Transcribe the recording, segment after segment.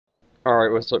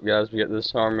Alright, what's up guys? We got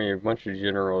this army, a bunch of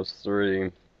generals,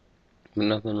 3, but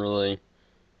nothing really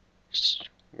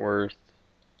worth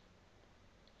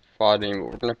fighting,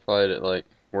 but we're gonna fight it like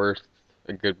worth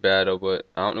a good battle, but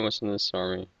I don't know what's in this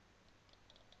army.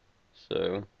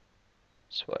 So,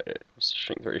 let's fight it. What's the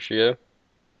strength ratio?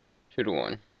 2 to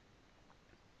 1.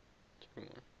 2 to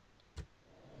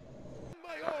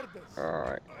 1.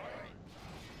 Alright.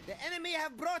 The enemy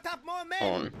have brought up more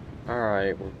On. men.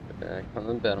 Alright, we're back on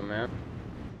the battle map.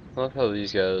 I love how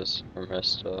these guys are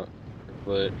messed up.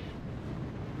 They're glitched.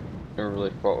 Never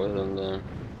really fought with them then.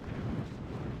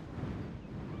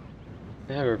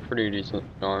 They have a pretty decent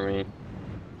army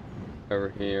over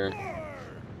here.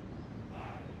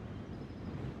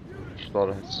 Just a lot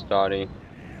of stoddy.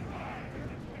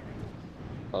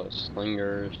 A lot of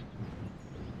slingers.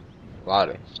 A lot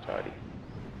of stoddy.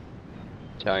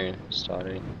 Italian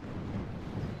stoddy.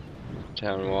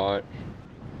 Town watch.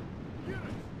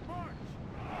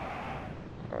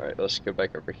 Alright, let's go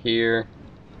back over here.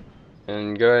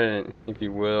 And go ahead and, if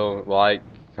you will, like,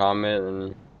 comment,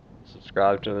 and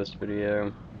subscribe to this video.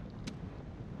 It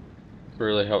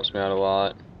really helps me out a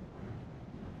lot.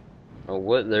 Oh,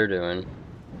 what they're doing.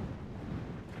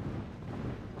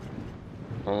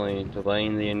 Only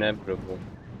delaying the inevitable.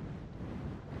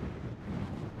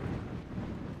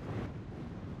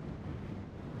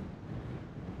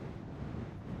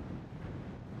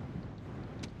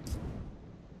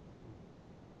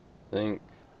 I think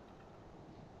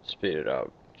speed it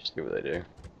up. Just see what they do.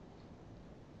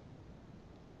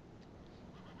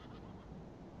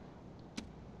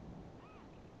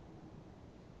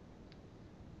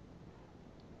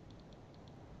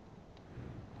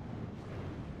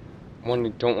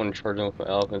 Don't want to charge them with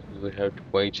elephants because we have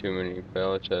way too many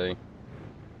Belichae.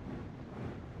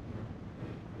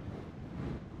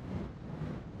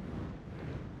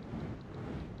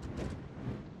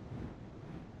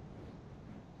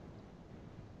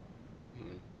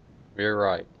 Veer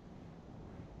right.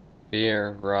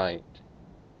 Veer right.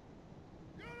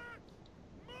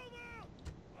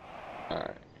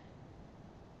 Alright.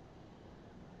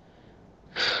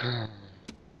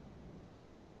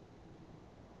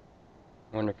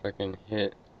 Wonder if I can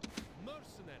hit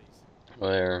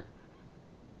there.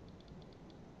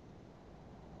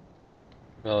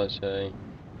 Belichae.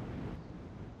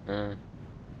 I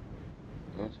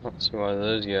don't see why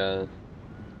those guys.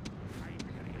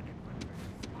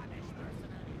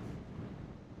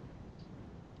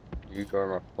 You guard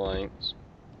my flanks.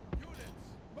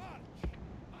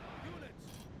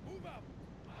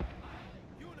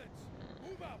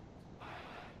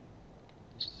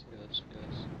 Let's see this.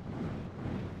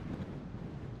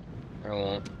 I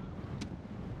want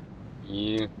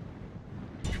you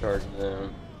to charge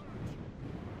them.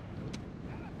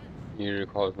 You to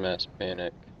cause mass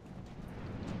panic.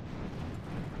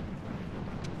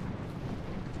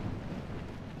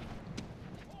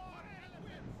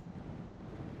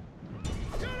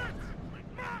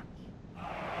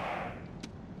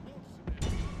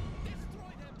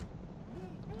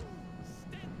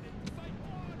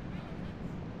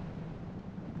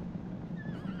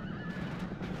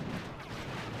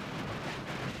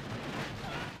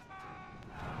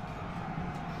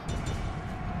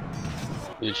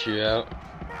 Get you out.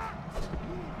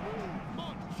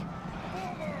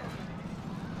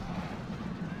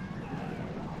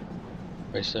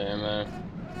 Waste the ammo.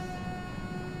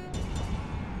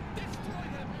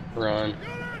 Run.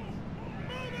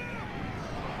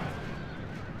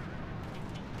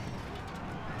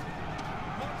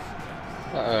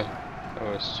 Uh-oh. That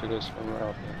was too close for my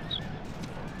offense.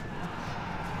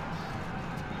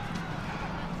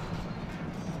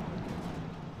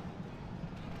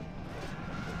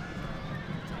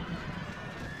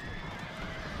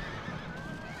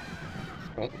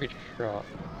 Don't be shot.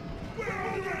 We're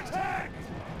under attack.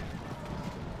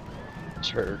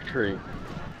 Try to retreat.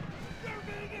 They're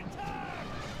being attacked.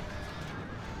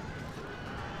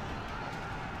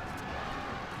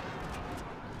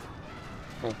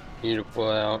 Oh, you need to pull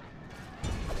out.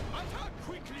 Attack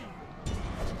quickly.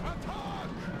 Attack.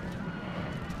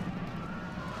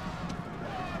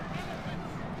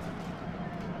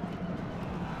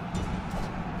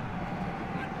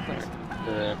 Alright,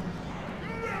 there.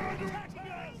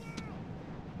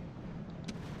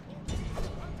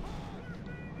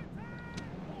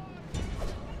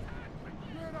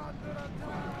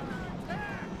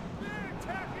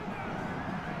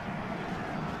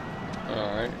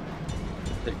 Alright,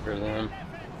 take care of them.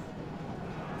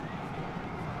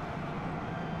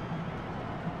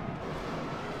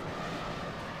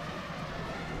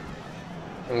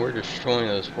 And we're destroying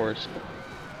those forces.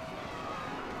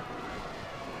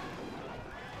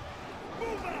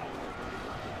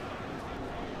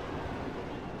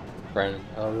 random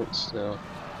elements still.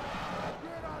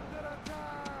 We're under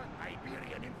attack!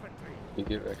 Iberian infantry! You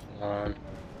get back in line.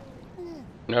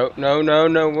 No, no, no,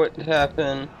 no, what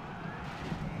happened?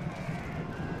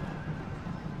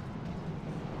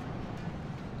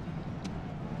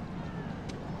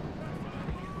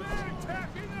 They're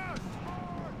attacking us!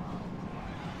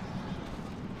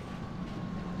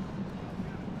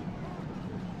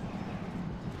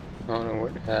 I don't know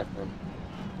what happened.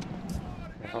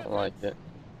 I don't like it.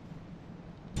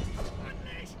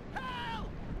 Unleash hell!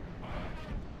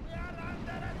 We are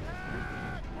under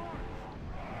attack!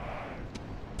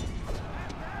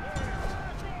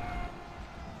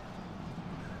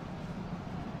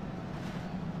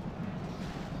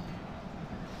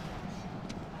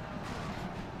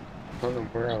 I don't know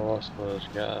where I lost those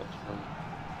guys from.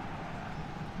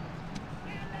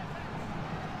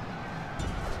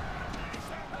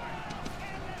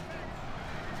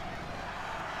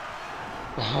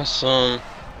 Awesome.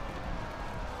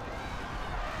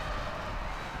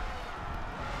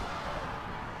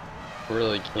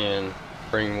 Really can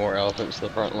bring more elephants to the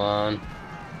front line.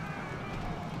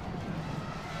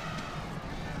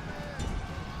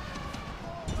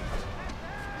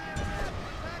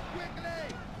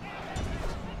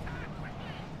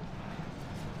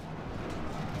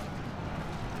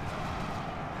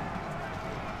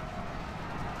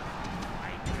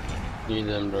 Need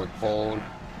them to hold.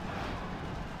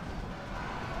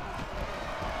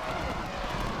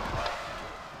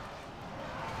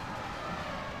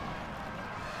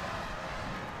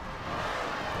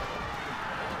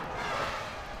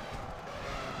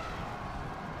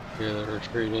 Here they're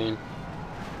retreating.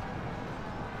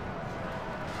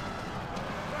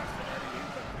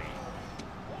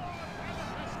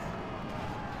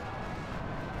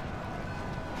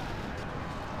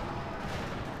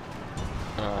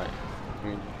 Alright,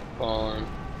 we falling.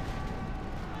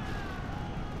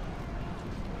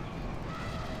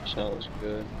 Sounds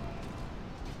good.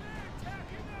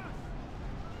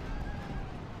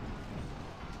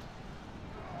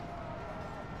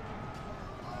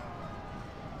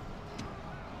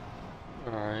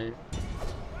 Alright.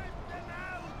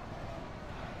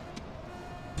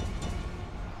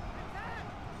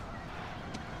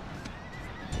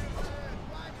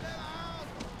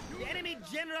 The enemy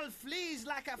general flees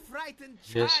like a frightened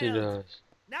child. Yes, he does.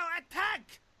 Now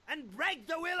attack and break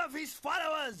the will of his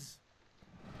followers.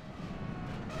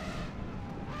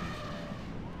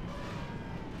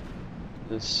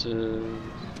 This is...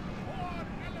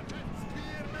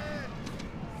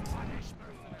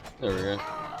 There we go.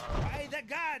 By the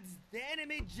gods, the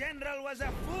enemy general was a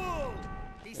fool.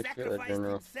 He Let's get that sacrificed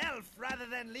general. himself rather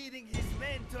than leading his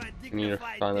men to a We need to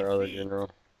dignified find their other defeat. general.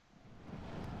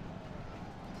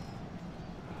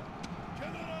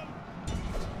 General,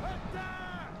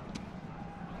 attack!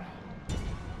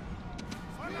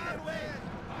 On our way!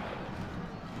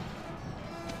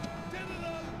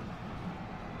 General!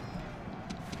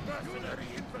 Mercenary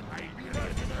infantry!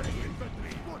 Mercenary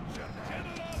infantry! Butcher!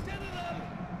 General! General!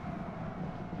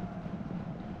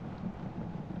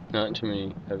 Not too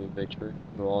many heavy victory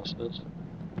losses.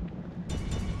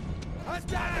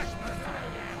 Attack!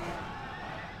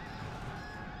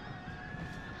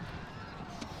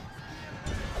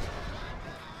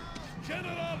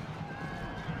 General!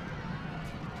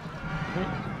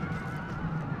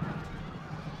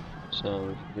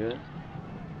 Sounds good.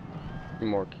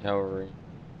 More cavalry.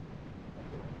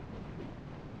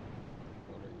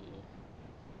 What are you?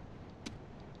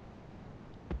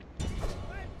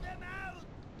 Wipe them out!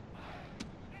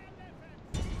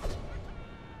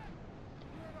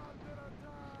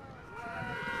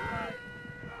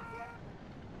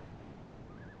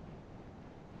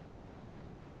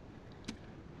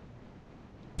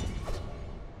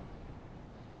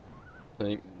 I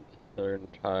think they're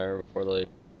entire before they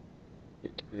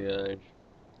get to the edge.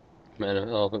 Man, if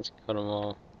elephants cut them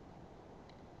off.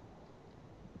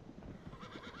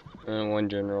 And one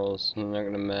general is not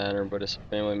gonna matter, but it's a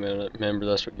family member,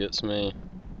 that's what gets me.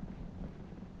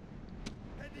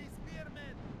 Heavy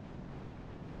spearmen!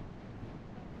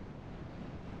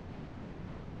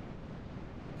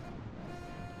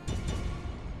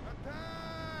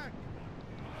 Attack!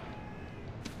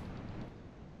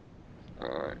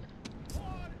 Alright. 4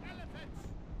 elephants!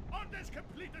 Orders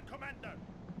completed, Commander!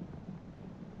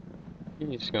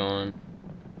 He's gone.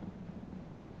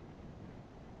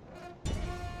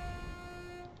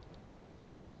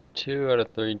 Two out of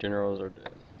 3 generals are dead.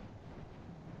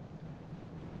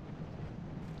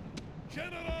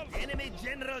 General! The enemy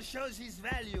general shows his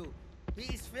value.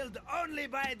 He is filled only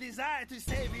by a desire to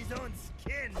save his own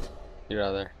skin. Get out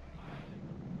of there.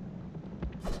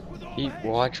 With all Keep haste.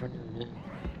 watch on your men.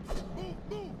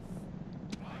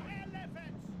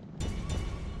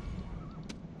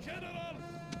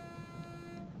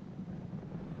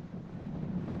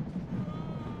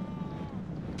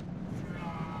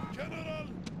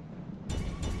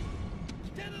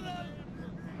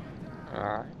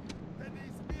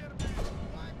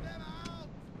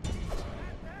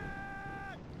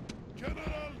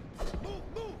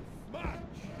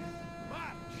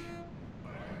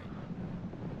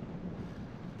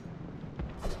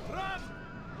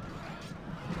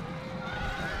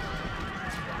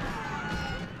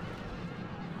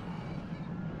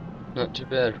 Not too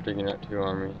bad for taking out 2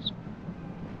 armies.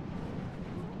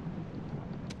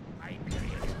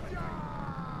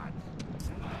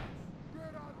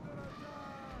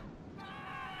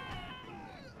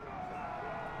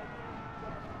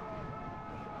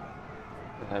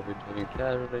 Happy taking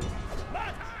casualties.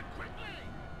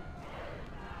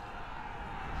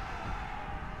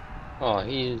 Oh,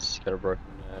 he's got a broken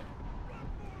neck.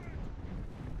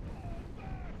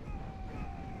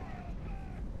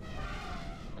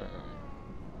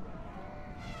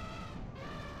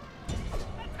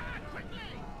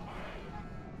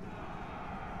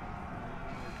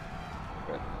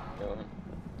 Okay, going.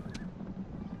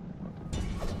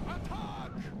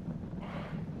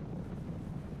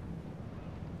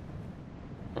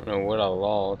 I don't know what I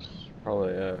lost.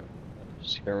 Probably a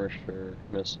skirmisher,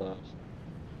 missiles,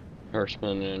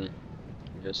 horsemen, and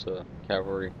I guess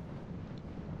cavalry.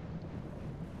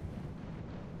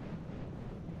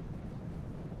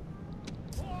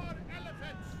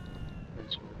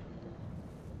 That's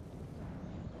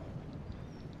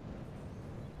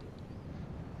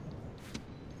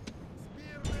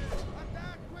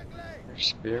there's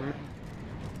spearmen?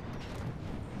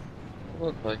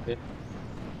 Look like it.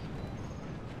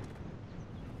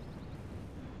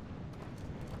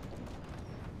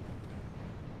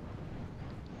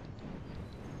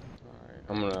 Alright,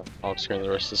 I'm gonna off screen the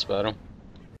rest of this battle.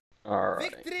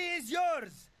 Alright. Victory is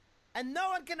yours, and no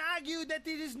one can argue that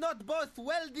it is not both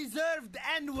well-deserved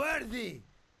and worthy.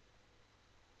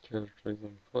 Territories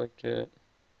inflicted.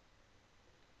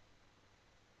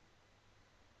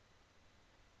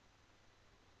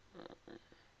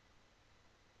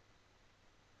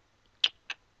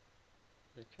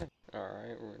 Okay.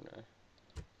 Alright, we're gonna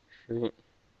shoot.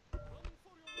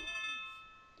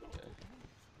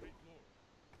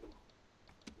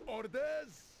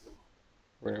 Orders.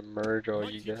 We're gonna merge all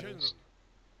Mighty you guys. General.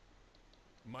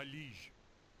 My liege.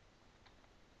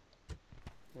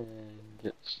 And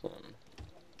get some.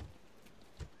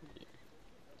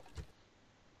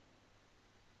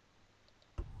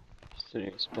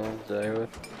 Sitting spawns there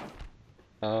with.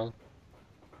 Oh.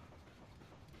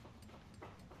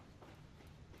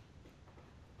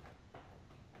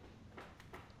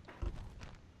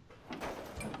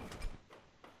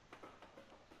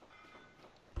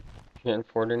 Can't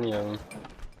afford any of them.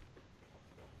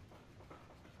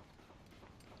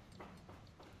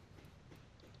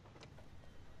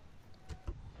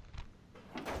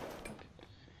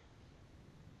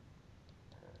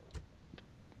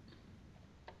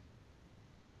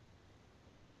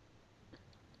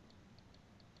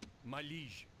 My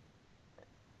liege.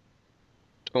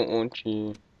 Don't want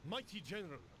you. Mighty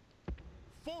General.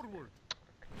 Forward.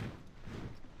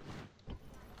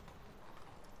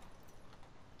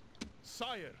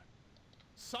 Sire.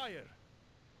 Sire.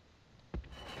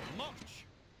 March.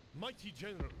 Mighty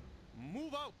General.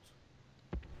 Move out.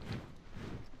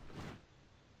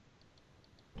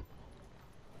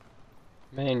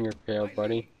 Man, you're pale, My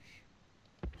buddy.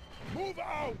 liege. Move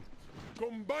out.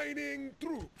 Combining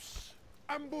troops.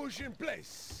 Ambush in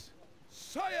place.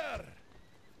 Sire.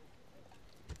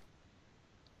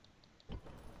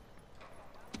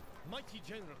 Mighty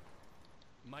General.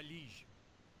 My liege.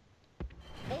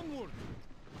 Onward.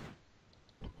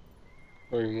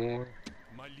 3 more.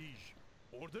 My liege.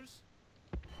 Orders?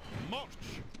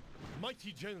 March!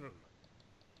 Mighty General.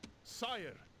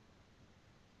 Sire.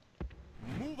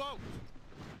 Move out.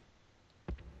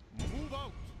 Move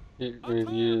out. Get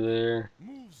review there.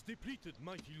 Moves depleted,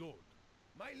 mighty lord.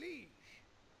 My liege.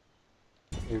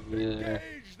 Review there.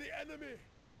 Engage the enemy.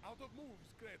 Out of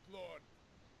moves, great lord.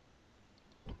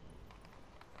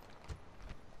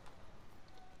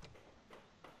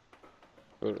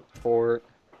 Go to port.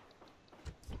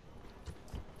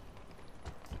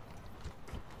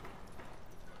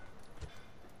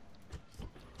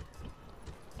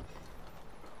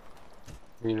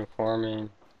 Uniforming.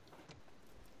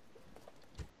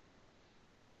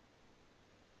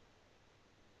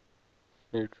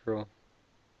 Neutral.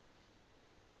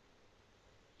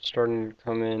 Starting to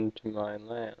come into my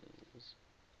lands.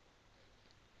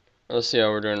 Let's see how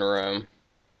we're doing in Rome.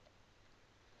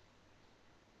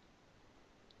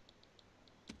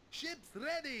 Ships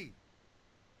ready.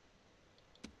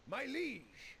 My liege.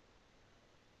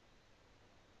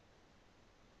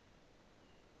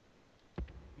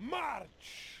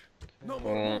 March. No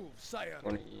more Well, moves, sire.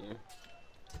 One of you.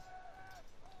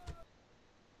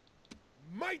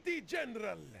 Mighty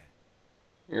General.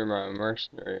 You're my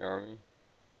mercenary army.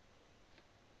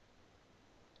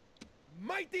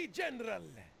 Mighty General.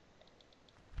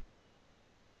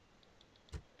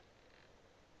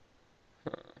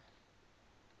 Huh.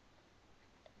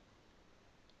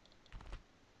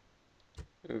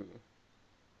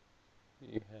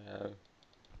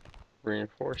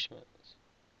 reinforcements.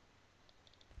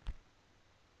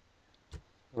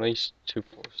 At least 2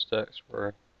 full stacks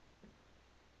worth.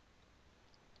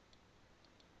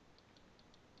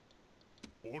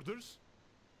 Orders?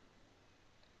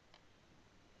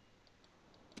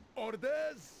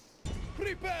 Orders!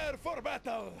 Prepare for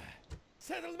battle!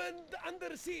 Settlement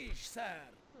under siege, sir!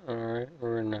 Alright,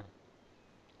 we're gonna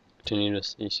continue to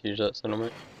siege that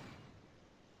settlement.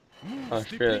 Oh Moves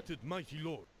shit. depleted, mighty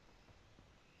lord.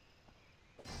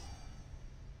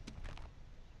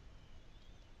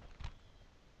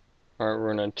 Alright, we're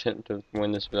gonna attempt to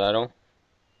win this battle.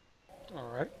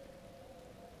 Alright.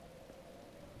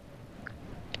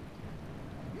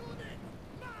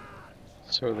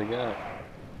 So what they got?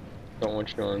 Don't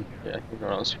want you on. Yeah, you're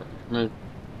not on screen. Move.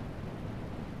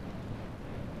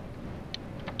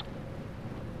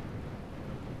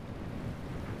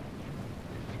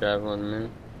 Traveling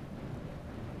men.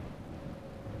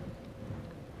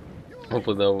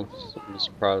 Hopefully they'll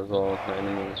surprise all the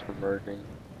enemies from merging.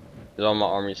 Cause all my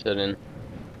army's hidden.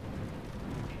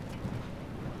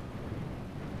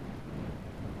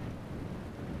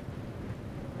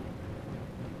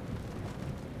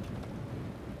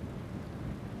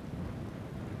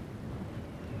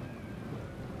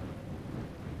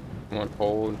 One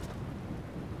hold.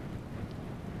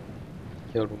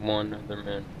 Killed one other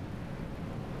man.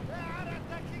 They are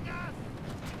attacking us!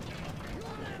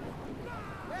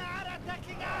 They are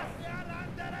attacking us! We are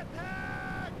under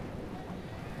attack!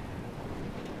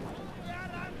 We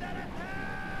are under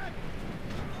attack!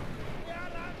 We are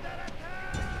under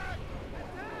attack!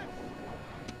 Attack!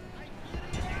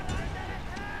 We are under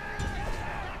attack!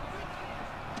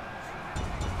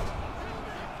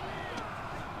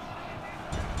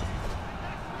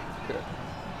 Good.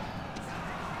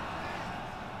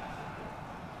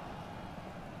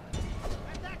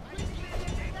 Attack quickly!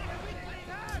 Attack quickly!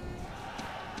 Attack!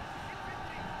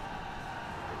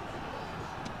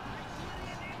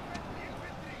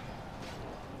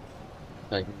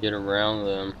 I can get around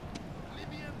them.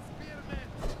 Libyan spearmen!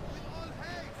 With all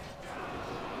haste!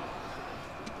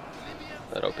 Libyan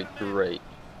That'll be spearmen! great.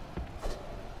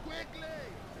 Quickly!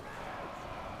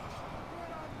 We're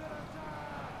under attack!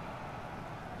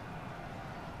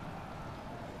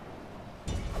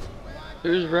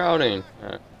 Who's routing? Spearmen!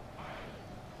 Attack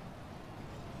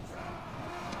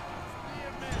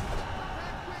quickly!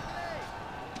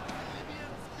 Libyan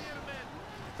spearmen!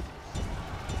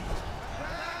 Attack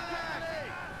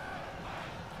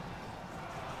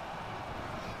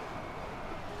quickly!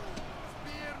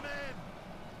 Spearmen!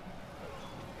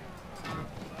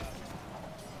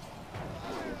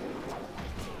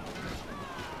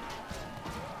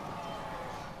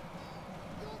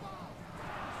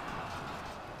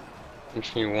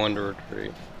 Machine 1 to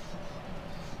retreat.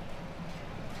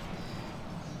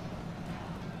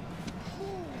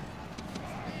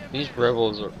 These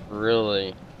rebels are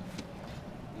really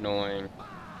annoying.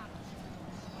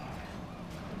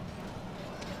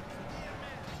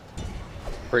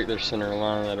 Break their center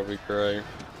line, that'll be great.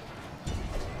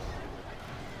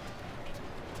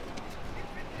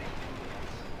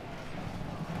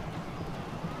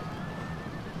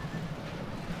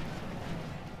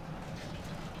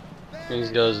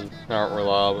 These guys aren't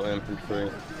reliable infantry.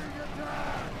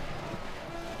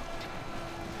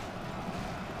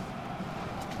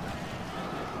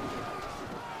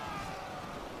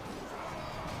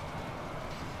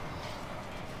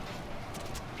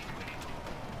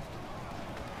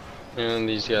 And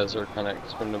these guys are kind of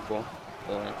expendable.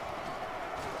 So.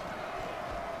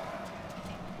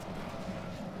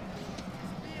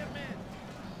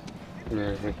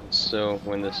 Yeah, we can still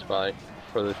win this fight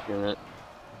for this unit.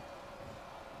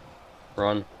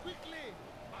 Run. Quickly!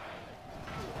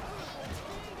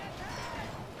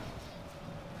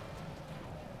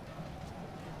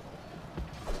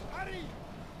 Hurry!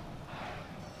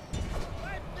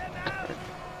 Wipe them out!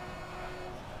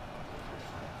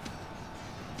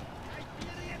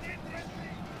 Iberian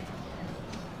infantry!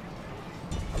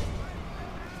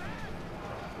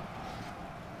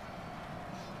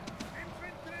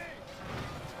 Infantry!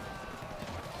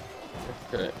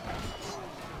 Okay.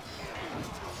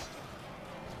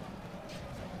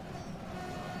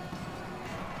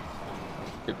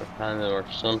 Get behind them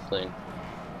or something.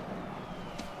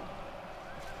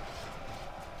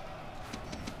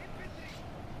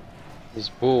 These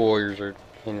bull warriors are a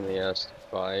pain in the ass to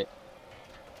fight.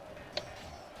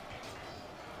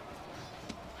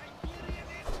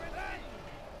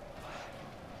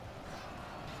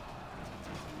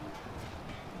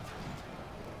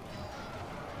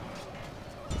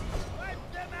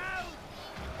 Wipe them out!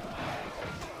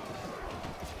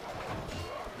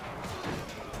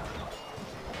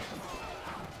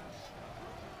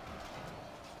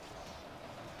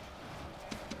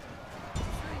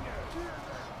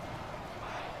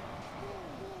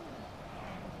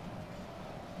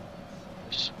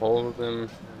 hold of them and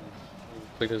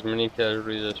inflict as many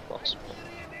casualties as possible.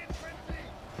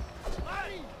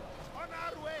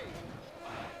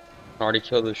 I already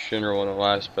killed the general in the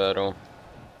last battle.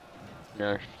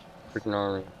 Yeah, freaking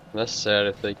army. That's sad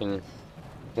if they can.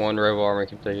 One rebel army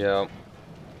can take out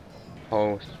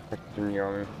whole freaking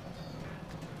army.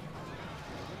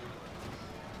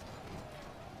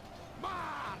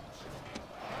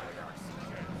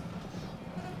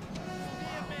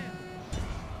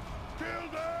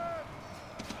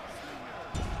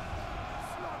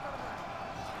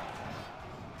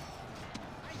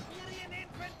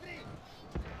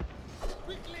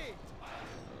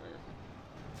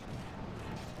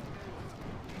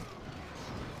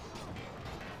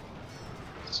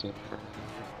 See.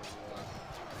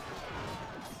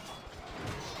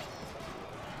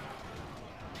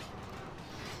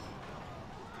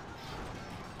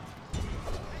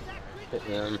 Hit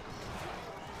them.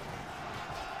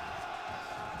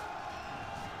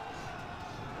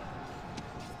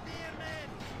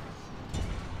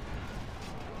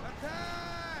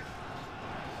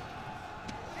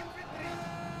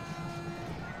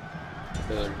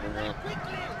 Good, yeah.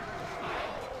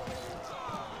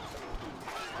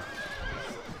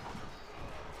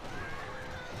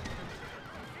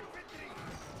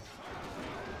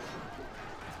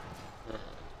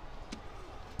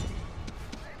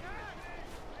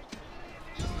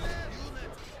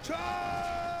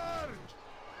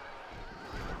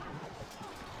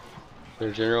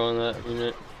 There's a general in that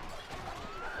unit.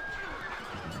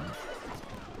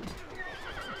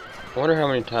 I wonder how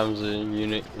many times a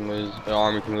unit can lose, an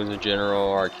army can lose a general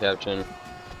or a captain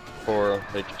before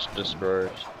they just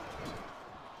disperse.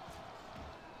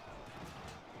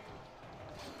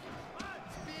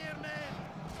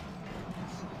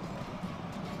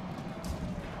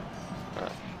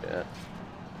 Ah, shit.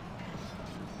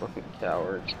 Fucking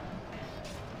cowards.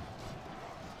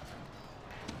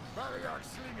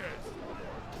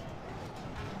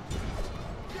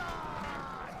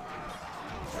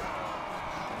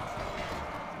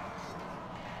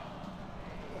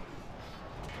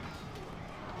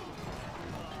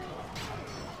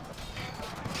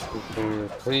 Can we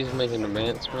please make an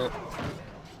advancement?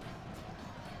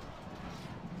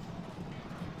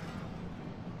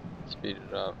 Speed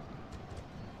it up.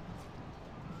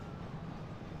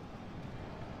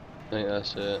 I think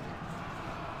that's it.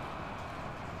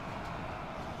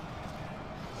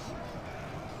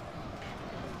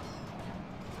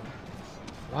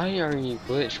 Why are you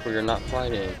glitched where you're not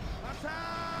fighting?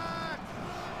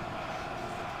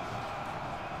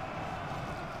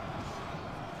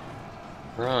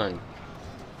 Run.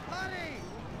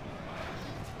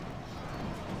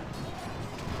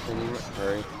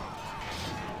 Hurry.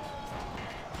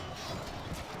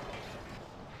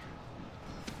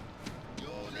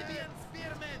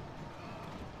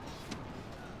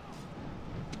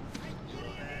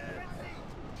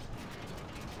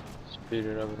 Speed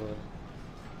it up a little.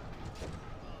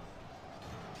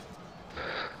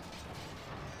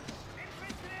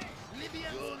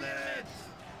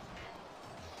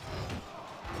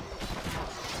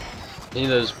 Need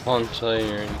those punch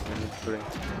later infantry.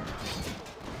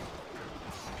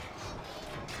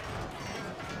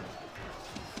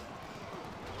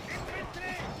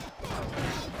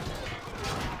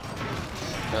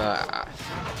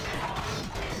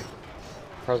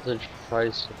 Carthage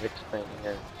tries to expand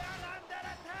here.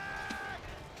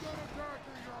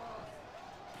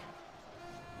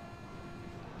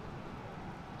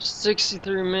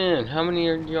 63 men. How many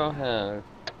do y'all have?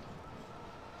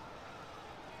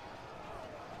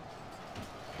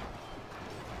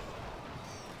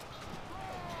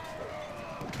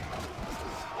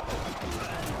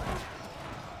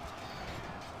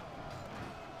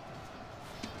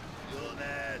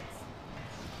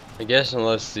 I guess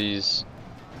unless these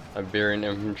Iberian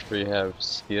infantry have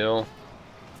skill,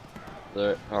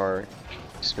 that are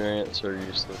experience, or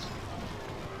useless.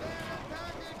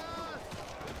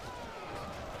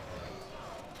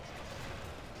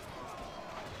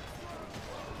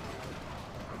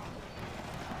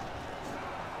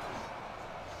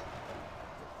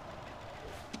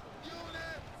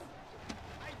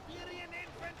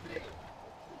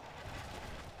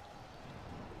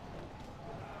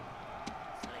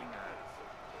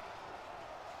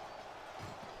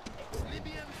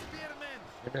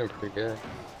 You're doing pretty good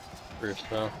for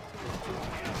yourself.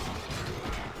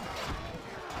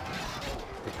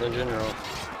 The general.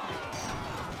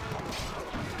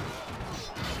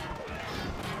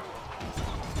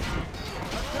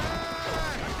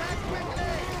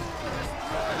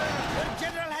 The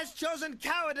general has chosen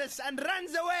cowardice and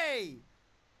runs away.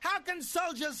 How can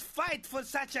soldiers fight for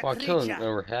such a Well, I killed creature?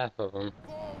 over half of them.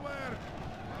 Forward!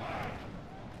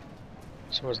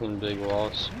 This wasn't a big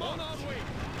loss. On our way!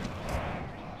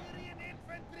 Syrian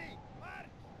infantry, march!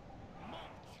 March!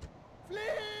 Flee!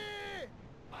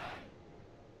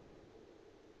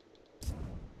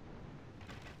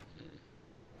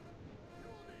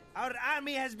 Our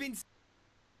army has been...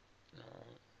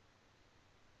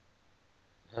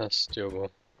 That's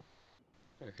doable.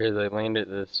 Okay, they landed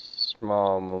this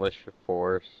small militia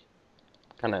force.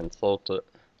 Kinda insulted.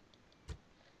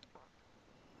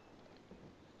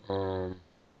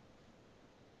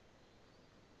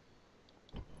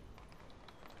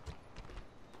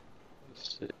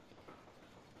 Let's see.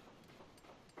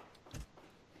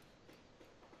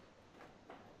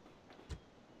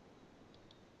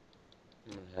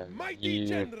 I'm gonna have Mighty you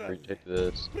general, retake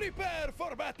this. prepare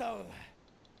for battle!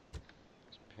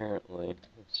 Apparently,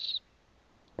 it's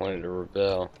wanted to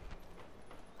rebel.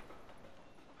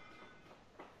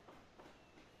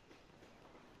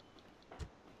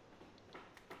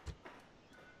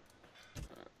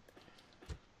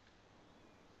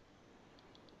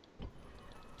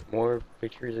 More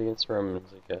victories against Romans,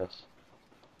 I guess.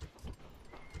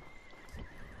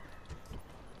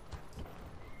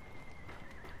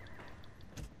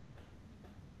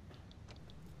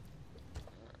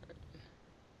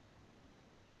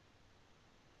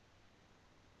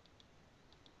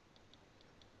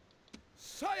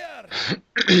 Sire!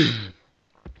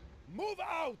 Move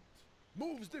out!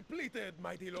 Moves depleted,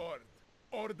 mighty lord.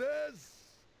 Orders?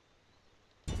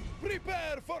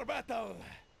 Prepare for battle!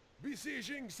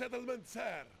 Besieging settlement,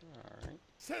 sir. Alright.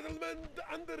 Settlement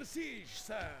under siege,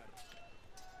 sir.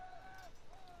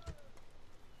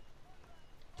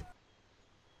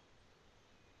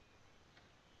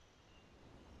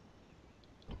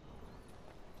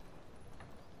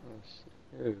 Let's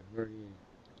see. Ooh, where are you?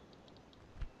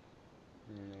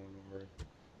 I don't know where.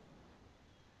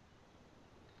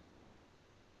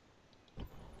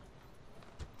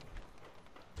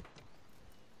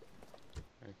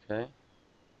 Okay.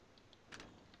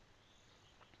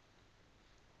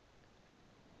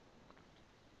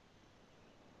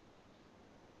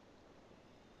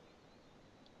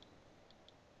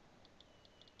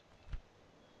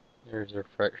 There's our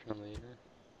fraction leader.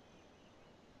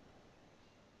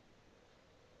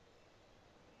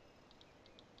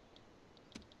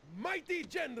 Mighty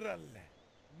general!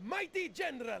 Mighty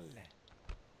general!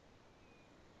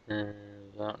 I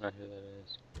don't know who that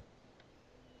is.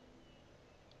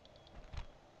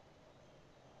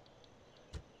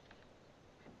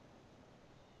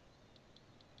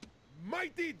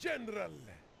 Mighty general!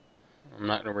 I'm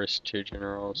not gonna risk two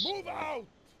generals. Move out!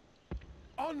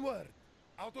 Onward!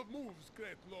 Out of moves,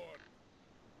 great lord!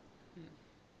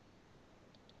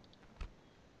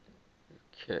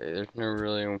 Okay, there's no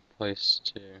really place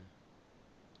to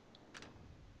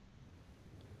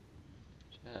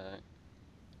attack.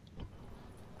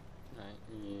 Not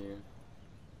you.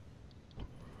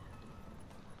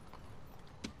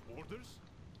 Orders?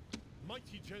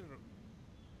 Mighty general!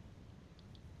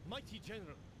 Mighty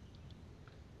general!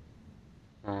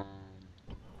 I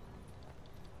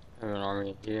have an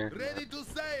army here. Ready to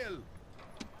sail!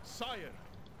 Sire,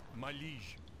 my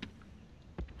liege.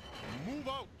 Move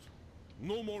out!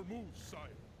 No more moves, sire.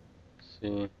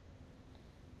 See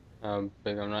how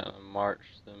big I'm not gonna march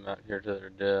them out here to their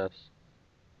deaths.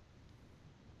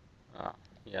 Ah,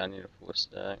 yeah, I need a full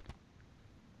stack.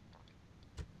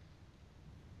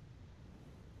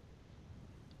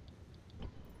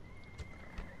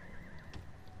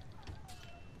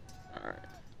 Alright.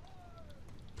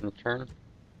 Turn.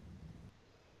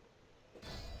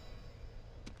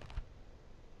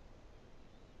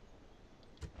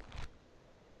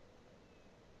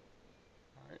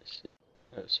 Alright, see.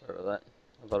 Oh, sorry about that.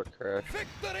 I thought it crashed.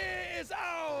 Victory is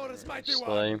ours, mighty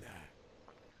Slay. one!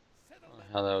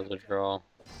 How that was a draw.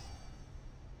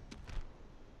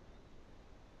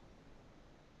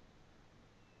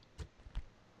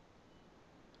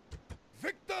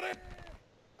 Victory!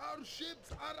 Our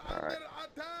ships are All right.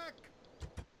 under attack!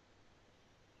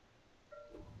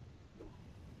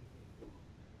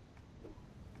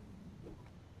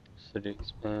 City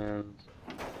expands.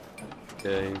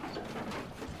 Okay.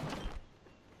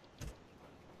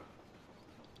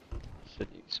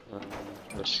 City expands.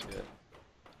 Risk it.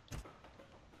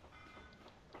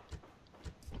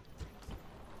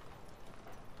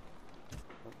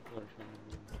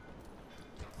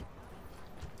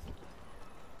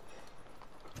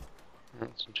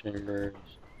 Some chambers.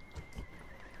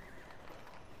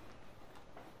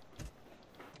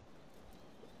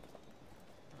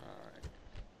 Alright.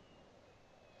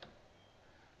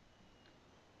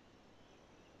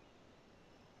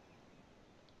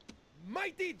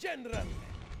 Mighty general,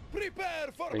 prepare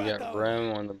for We got battle.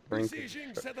 Rome on the brink of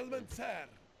Besieging destruction. settlement, sir.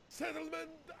 Settlement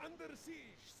under siege,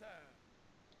 sir.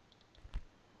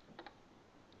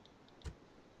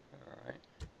 Alright.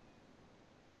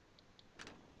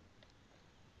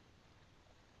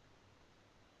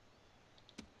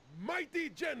 Mighty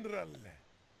general.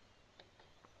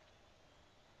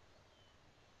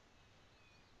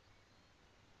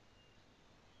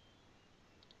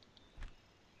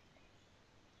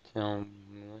 Town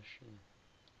militia.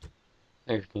 I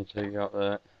think we can take out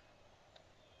that.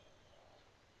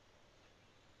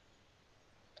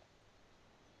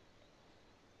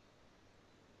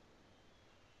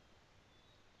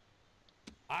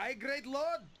 Aye, great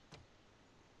lord.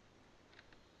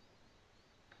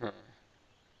 Huh.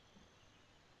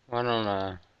 Why don't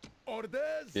I Orders.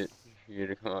 get you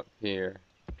to come up here?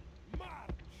 March!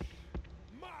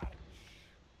 March!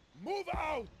 Move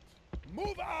out!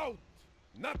 Move out!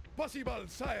 Not possible,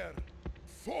 sire!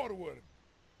 Forward!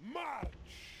 March!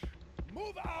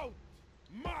 Move out!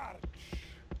 March!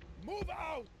 Move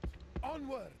out!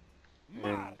 Onward! And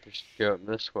March! just go up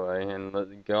this way and let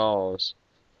the Gauls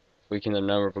weaken their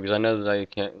number, because I know that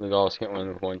the Gauls can't win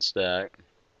with one stack.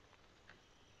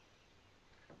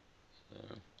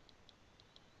 So,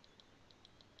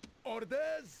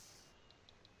 Orders!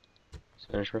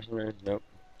 Spanish mercenaries? Nope.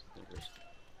 Sneakers.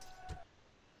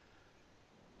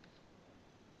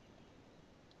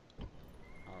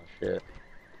 Oh shit.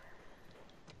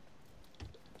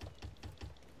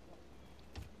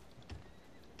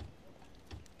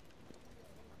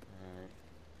 Alright.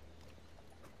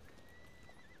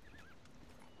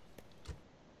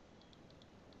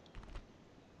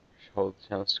 Just hold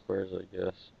town squares, I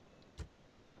guess.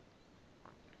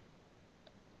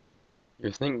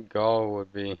 You'd think Gaul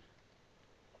would be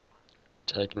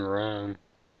taking Rome.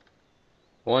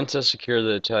 Once I secure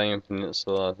the Italian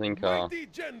peninsula, I think I Mighty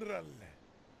general!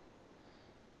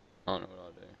 don't know what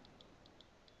I'll do.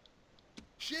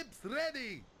 Ships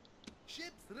ready.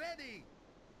 Ships ready.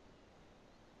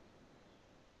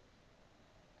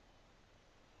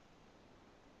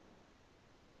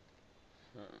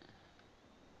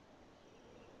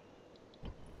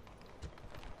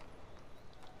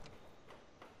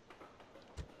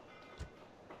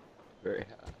 Very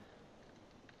high.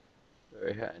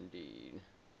 Very high indeed.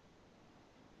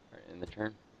 Alright, in the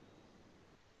turn.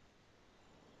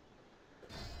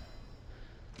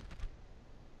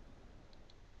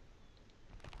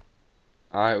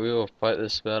 Alright, we will fight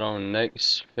this battle in the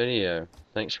next video.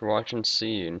 Thanks for watching.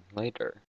 See you later.